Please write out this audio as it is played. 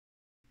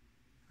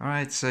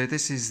Alright, so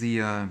this is the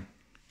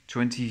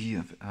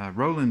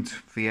Roland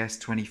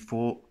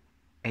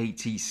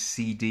VS-2480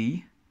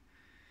 CD.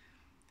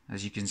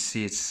 As you can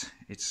see,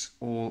 it's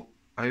all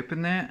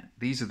open there.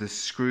 These are the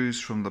screws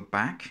from the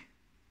back,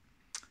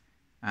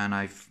 and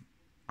I've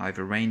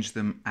arranged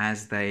them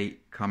as they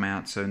come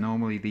out. So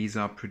normally these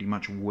are pretty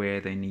much where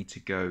they need to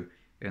go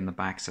in the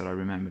back, so I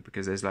remember,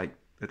 because there's like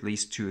at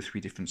least 2 or 3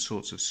 different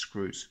sorts of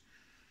screws.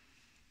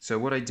 So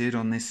what I did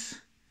on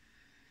this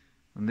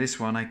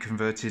one, I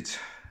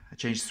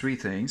changed 3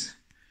 things.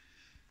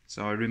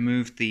 So I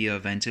removed the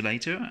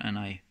ventilator and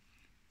I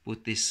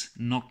put this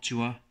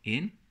Noctua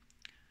in,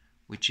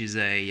 which is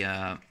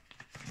a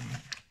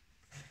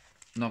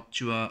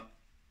Noctua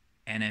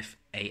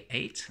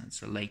NF-A8. That's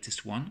the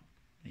latest one.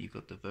 You've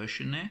got the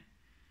version there.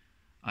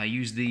 I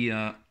used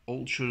the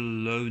ultra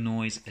low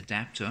noise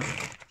adapter,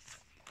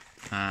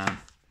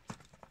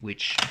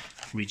 which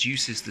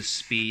reduces the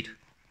speed.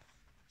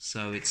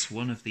 So it's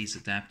one of these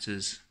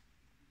adapters.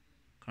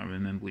 Can't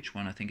remember which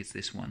one. I think it's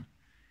this one.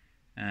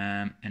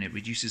 And it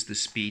reduces the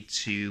speed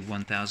to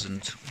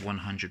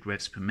 1,100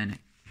 revs per minute.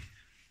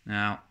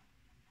 Now,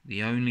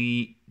 the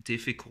only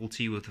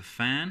difficulty with the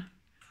fan,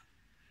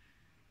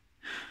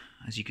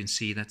 as you can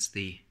see, that's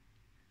the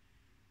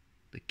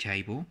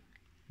cable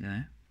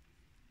there,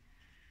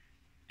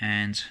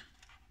 and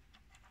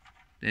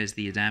there's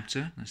the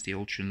adapter. That's the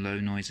ultra low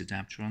noise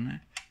adapter on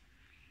there,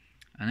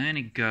 and then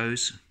it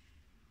goes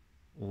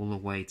all the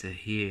way to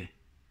here.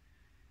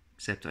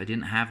 Except I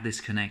didn't have this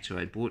connector.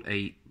 I bought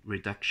a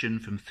reduction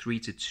from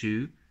 3 to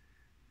 2,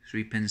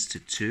 3 pins to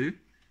 2,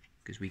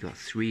 because we got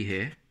 3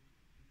 here,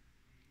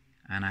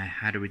 and I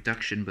had a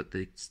reduction, but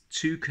the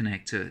 2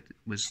 connector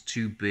was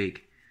too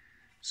big,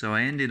 so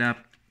I ended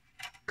up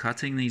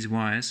cutting these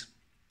wires.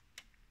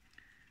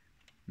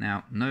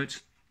 Now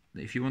note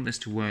that if you want this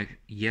to work,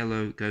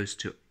 yellow goes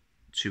to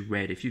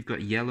red. If you've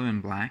got yellow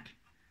and black,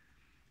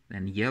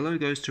 then yellow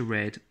goes to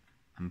red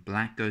and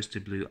black goes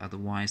to blue,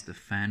 otherwise the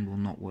fan will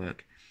not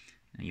work.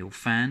 Now your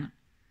fan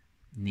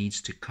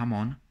needs to come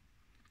on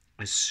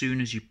as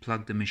soon as you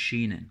plug the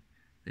machine in.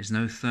 There's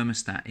no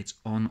thermostat, it's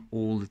on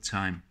all the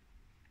time.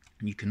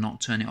 And you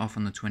cannot turn it off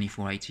on the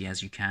 2480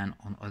 as you can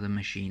on other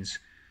machines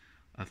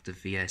of the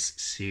VS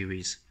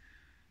series.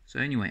 So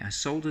anyway, I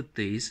soldered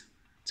these,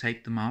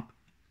 taped them up,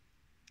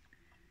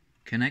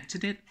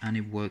 connected it, and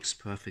it works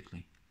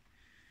perfectly.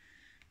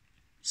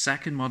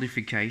 Second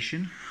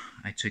modification,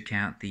 I took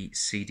out the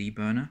CD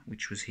burner,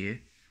 which was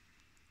here,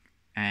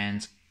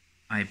 and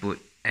I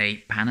put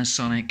a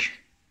Panasonic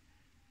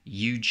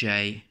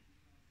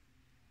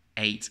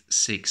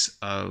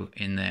UJ860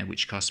 in there,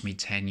 which cost me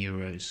 10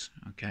 euros.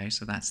 Okay,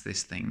 so that's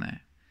this thing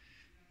there.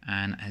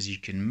 And as you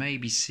can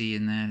maybe see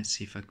in there, let's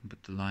see if I can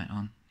put the light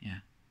on. Yeah.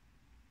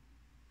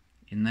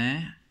 In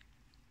there,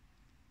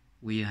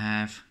 we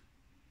have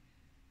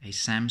a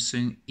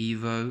Samsung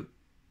Evo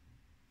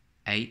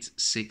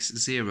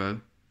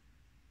 860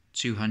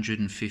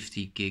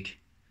 250 gig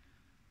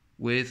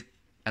with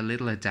a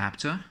little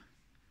adapter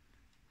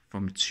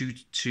from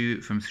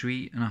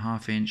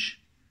 3.5 inch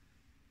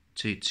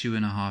to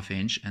 2.5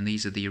 inch, and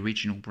these are the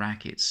original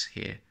brackets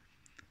here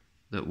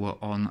that were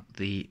on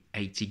the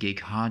 80 gig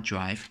hard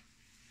drive,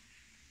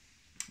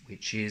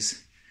 which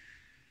is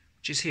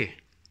here.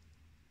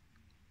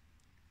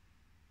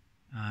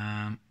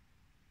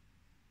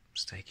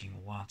 It's taking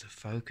a while to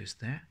focus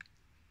there.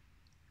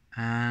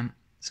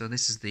 So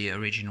this is the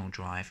original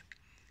drive,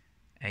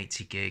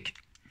 80 gig.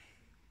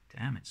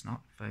 Damn, it's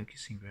not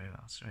focusing very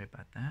well. Sorry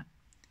about that.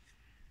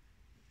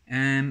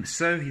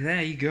 So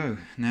there you go.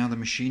 Now the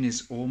machine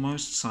is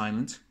almost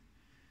silent.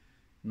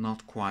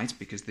 Not quite,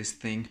 because this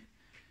thing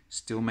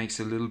still makes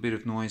a little bit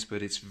of noise,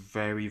 but it's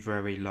very,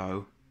 very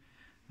low.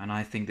 And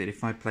I think that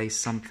if I place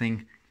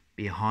something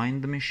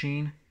behind the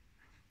machine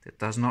that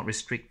does not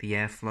restrict the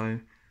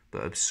airflow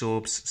but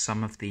absorbs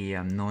some of the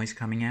noise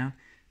coming out,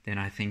 then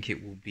I think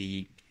it will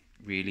be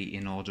really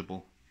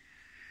inaudible.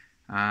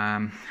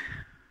 I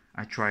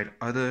tried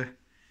other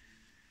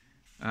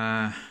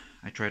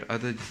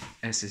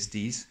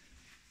SSDs.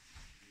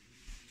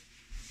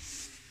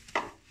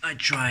 I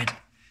tried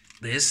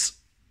this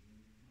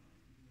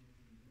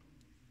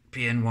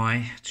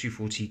PNY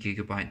 240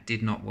 GB,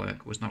 did not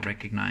work, was not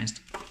recognized,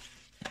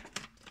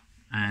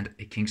 and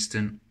a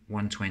Kingston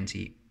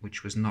 120,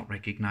 which was not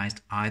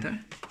recognized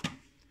either.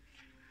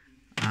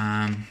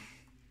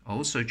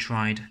 Also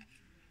tried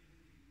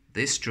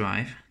this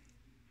drive,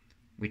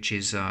 which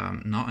is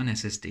not an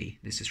SSD.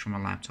 This is from a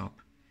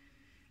laptop,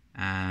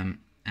 and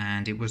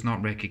it was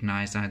not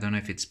recognized. I don't know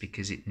if it's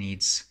because it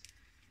needs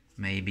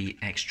maybe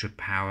extra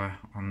power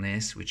on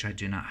this, which I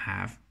do not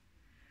have,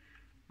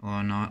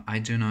 or not. I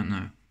do not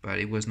know, but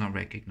it was not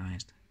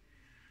recognized.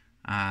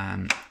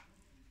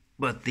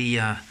 But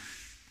the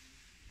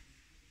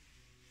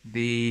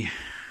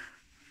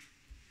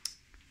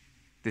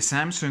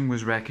Samsung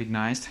was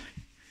recognized.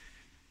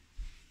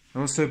 I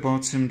also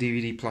bought some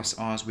DVD plus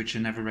Rs, which are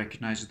never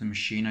recognized with the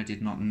machine. I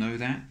did not know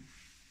that.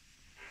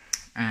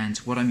 And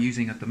what I'm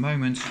using at the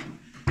moment,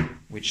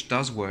 which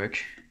does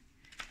work,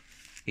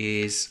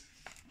 is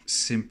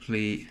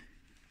simply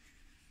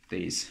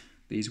these.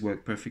 These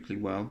work perfectly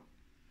well.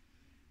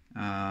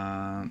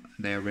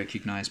 They are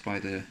recognized by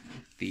the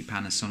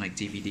Panasonic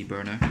DVD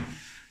burner,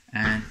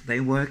 and they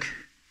work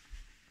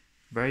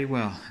very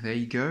well. There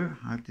you go.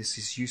 I hope this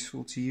is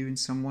useful to you in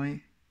some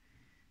way.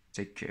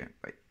 Take care.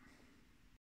 Bye.